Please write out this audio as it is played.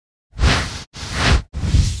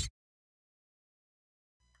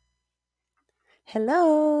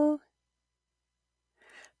Hello,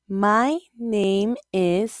 my name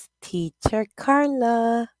is Teacher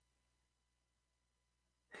Carla.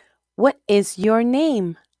 What is your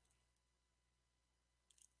name?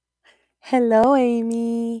 Hello,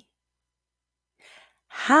 Amy.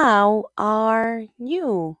 How are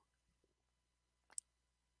you?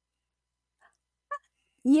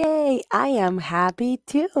 Yay, I am happy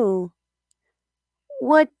too.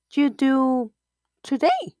 What you do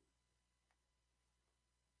today?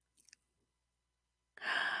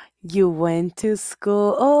 You went to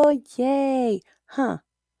school. Oh, yay. Huh.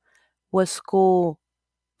 Was school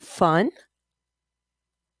fun?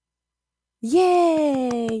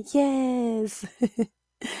 Yay, yes.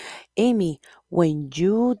 Amy, when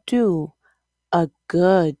you do a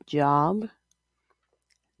good job,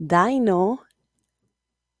 Dino,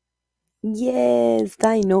 yes,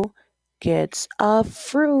 Dino gets a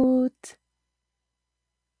fruit.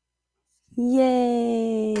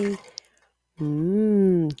 Yay!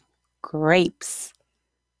 Mmm, grapes.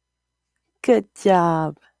 Good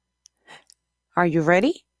job. Are you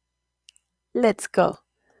ready? Let's go.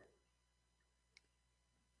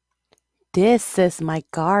 This is my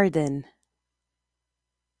garden.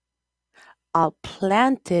 I'll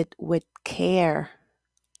plant it with care.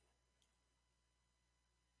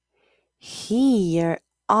 Here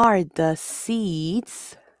are the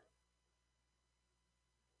seeds.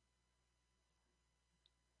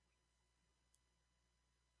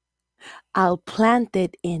 I'll plant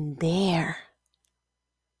it in there.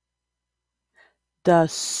 The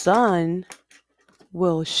sun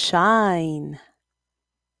will shine.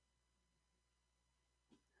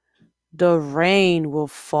 The rain will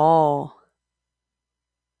fall.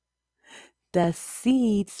 The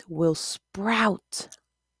seeds will sprout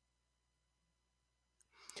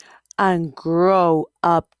and grow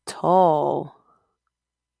up tall.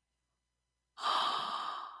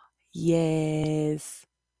 Yes.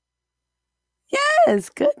 Yes,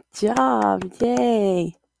 good job.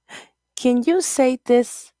 Yay. Can you say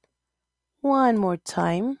this one more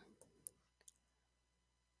time?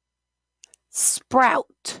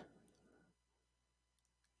 Sprout.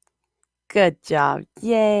 Good job.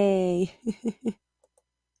 Yay.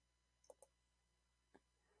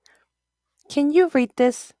 Can you read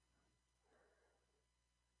this?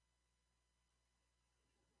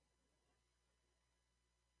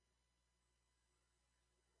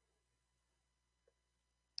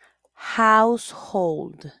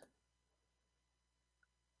 Household.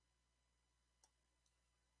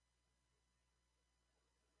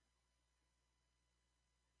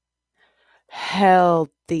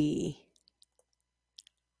 Healthy.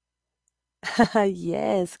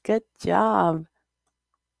 Yes, good job.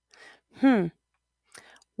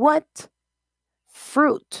 What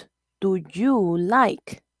fruit do you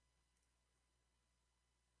like?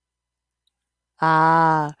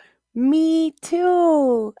 Ah, me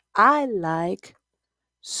too. I like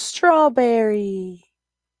strawberry.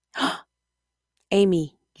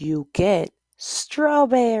 Amy, you get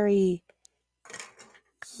strawberry.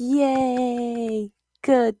 Yay!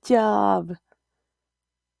 Good job.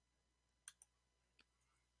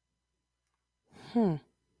 Hmm.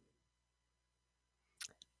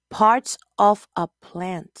 Parts of a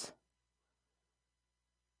plant.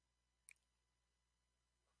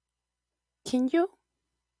 Can you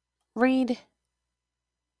read?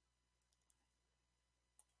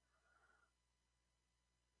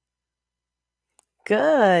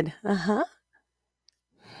 Good. Uh-huh.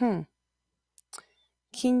 Hmm.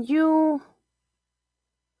 Can you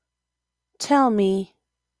tell me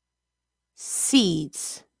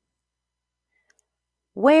seeds?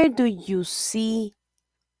 Where do you see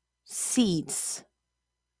seeds?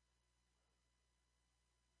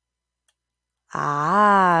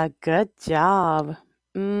 Ah, good job.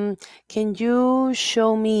 Can you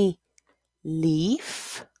show me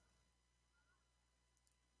leaf?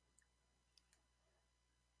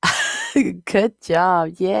 Good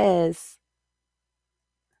job. Yes.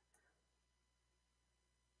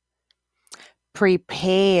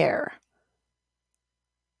 Prepare.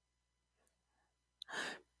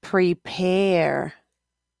 Prepare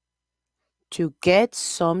to get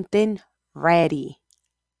something ready.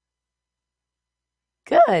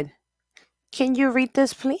 Good. Can you read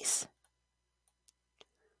this, please?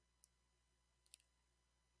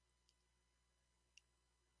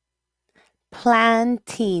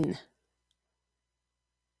 Planting.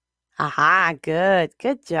 Aha, good.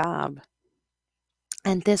 Good job.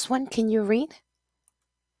 And this one, can you read?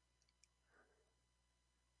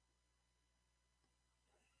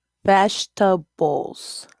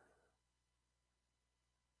 Vegetables.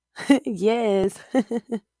 Yes.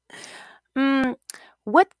 Mm,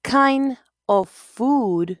 what kind of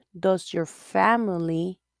food does your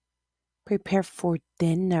family prepare for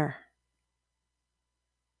dinner?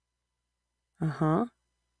 Uh-huh.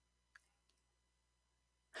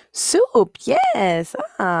 Soup, yes.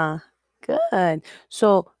 Good.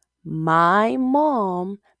 So my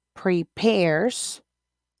mom prepares.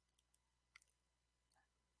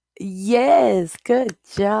 Yes, good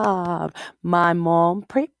job. My mom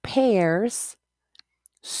prepares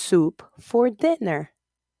soup for dinner.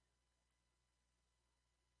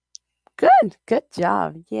 Good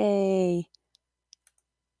job. Yay.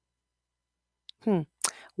 Hmm.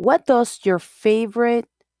 What does your favorite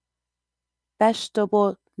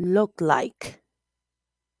vegetable look like?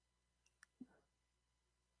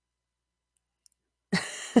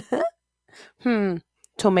 Hmm.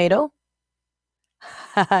 Tomato?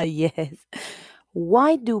 Yes.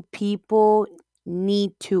 Why do people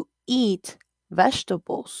need to eat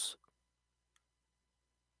vegetables?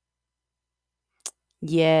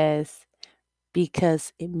 Yes,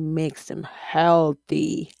 because it makes them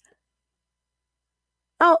healthy.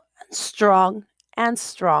 Oh, and strong and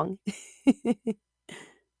strong.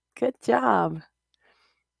 Good job.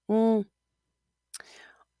 Mm,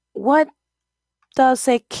 what does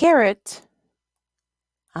a carrot?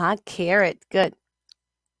 Carrot. Good.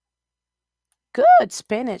 Good.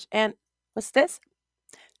 Spinach. And what's this?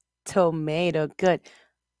 Tomato. Good.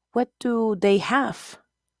 What do they have?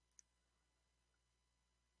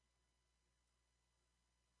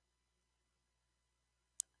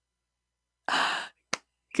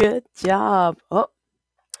 Good job. Oh,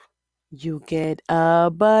 you get a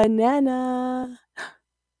banana.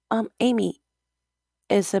 Amy,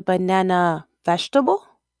 is a banana vegetable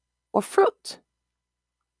or fruit?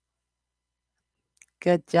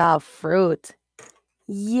 Good job, fruit.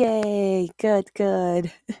 Yay, good.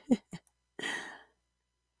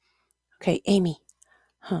 Okay, Amy.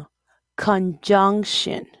 Huh.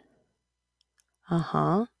 Conjunction.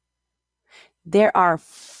 Uh-huh. There are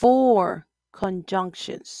four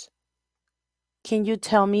conjunctions. Can you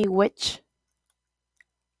tell me which?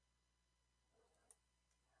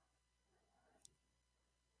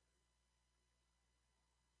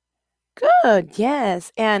 Good,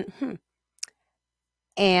 yes. And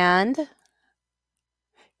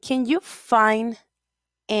can you find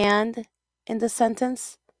and in the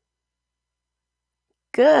sentence?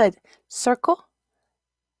 Good. Circle?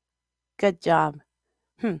 Good job.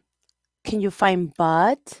 Hmm. Can you find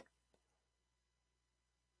but?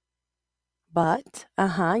 But,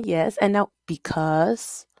 yes. And now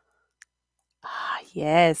because.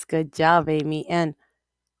 Yes, good job, Amy. And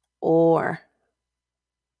or.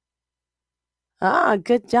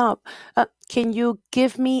 Good job. Can you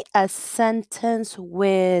give me a sentence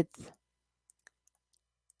with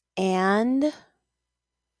and?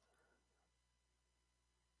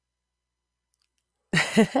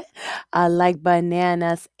 I like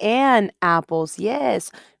bananas and apples.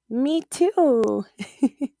 Yes, me too.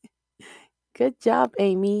 Good job,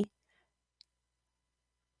 Amy.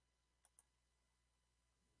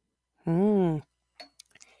 Mm.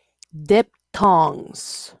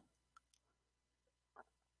 Diphthongs.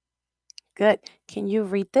 Good. Can you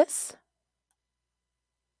read this?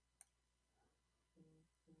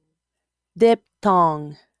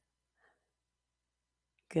 Diphthong.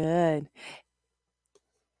 Good.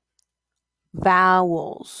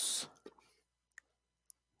 Vowels.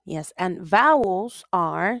 Yes, and vowels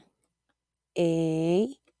are A,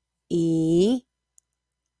 E,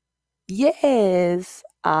 yes,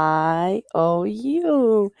 I, O,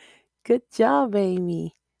 U. Good job,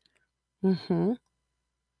 Amy. Mm-hmm.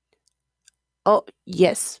 Oh,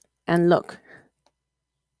 yes. And look,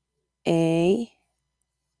 A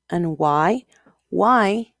and Y.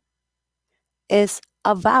 Y is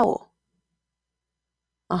a vowel.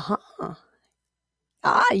 Uh-huh.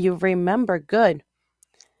 You remember good.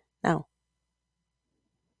 Now,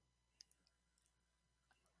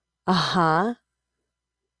 uh-huh.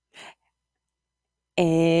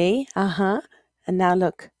 A, uh-huh. And now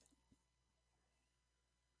look,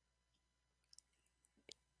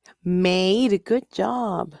 made. Good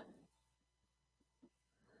job.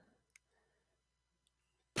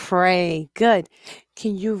 Pray. Good.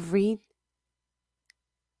 Can you read?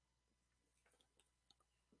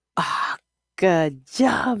 Ah, good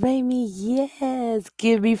job, Amy. Yes.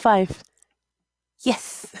 Give me five.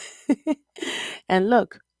 Yes. And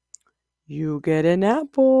look, you get an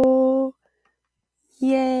apple.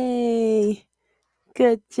 Yay.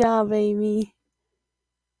 Good job, Amy.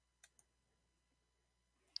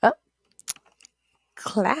 Oh,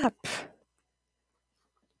 clap.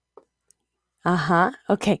 Uh-huh.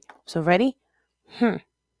 Okay. So ready? Hmm.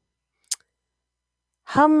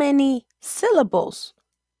 How many syllables?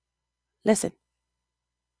 Listen.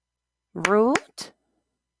 Root,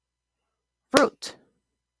 root.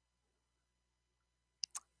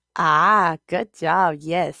 Ah, good job.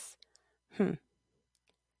 Yes.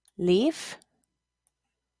 Leaf.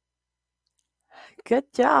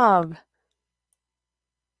 Good job.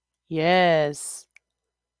 Yes.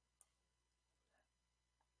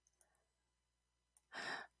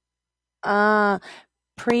 Uh,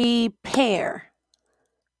 prepare.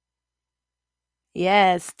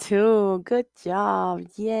 Yes, two. Good job.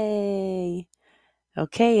 Yay.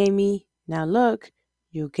 Okay, Amy. Now look,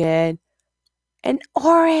 you get an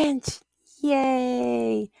orange.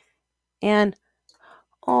 Yay. And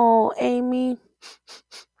oh, Amy,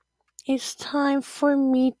 it's time for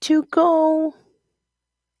me to go.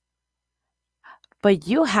 But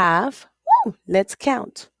you have, let's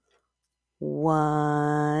count.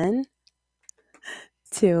 1,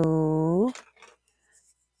 2,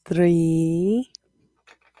 3,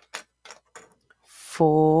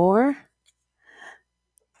 4.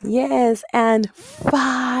 Yes, and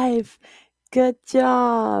 5. Good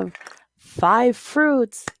job. 5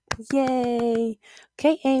 fruits. Yay.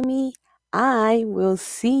 Okay, Amy, I will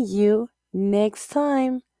see you next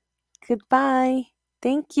time. Goodbye.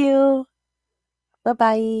 Thank you.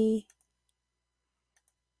 Bye-bye.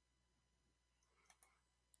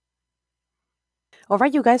 All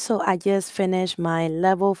right, you guys, so I just finished my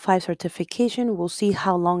level 5 certification. We'll see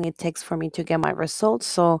how long it takes for me to get my results.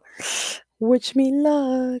 So wish me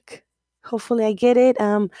luck. Hopefully I get it.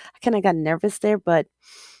 I kind of got nervous there, but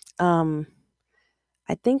I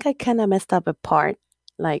think I kind of messed up a part.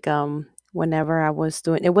 Like whenever I was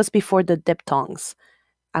doing it was before the diphthongs.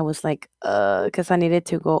 I was like, because I needed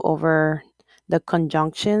to go over the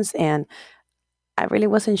conjunctions and I really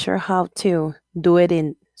wasn't sure how to do it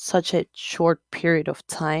in such a short period of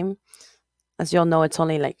time. As y'all know, it's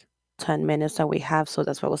only like 10 minutes that we have, so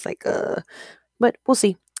that's why I was like, but we'll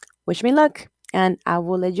see. Wish me luck, and I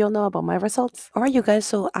will let y'all know about my results. All right, you guys,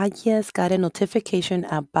 so I just got a notification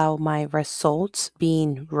about my results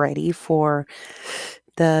being ready for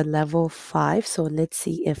the level 5. So let's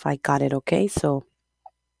see if I got it, okay? So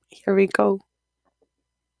here we go.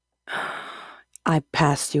 I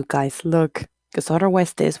passed, you guys. Look, because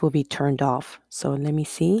otherwise this will be turned off. So let me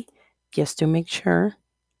see, just to make sure.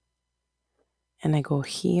 And I go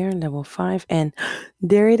here, level 5, and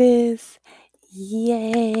there it is.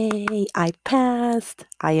 Yay! I passed.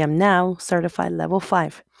 I am now certified level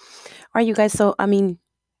 5. All right, you guys. So,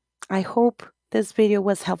 I hope this video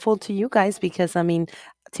was helpful to you guys because, to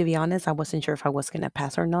be honest, I wasn't sure if I was going to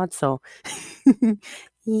pass or not. So,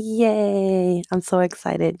 yay! I'm so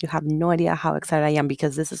excited. You have no idea how excited I am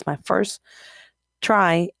because this is my first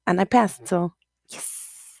try and I passed. So, yes.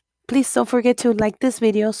 Please don't forget to like this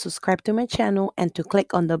video, subscribe to my channel, and to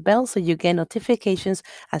click on the bell so you get notifications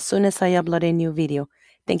as soon as I upload a new video.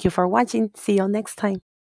 Thank you for watching. See you next time.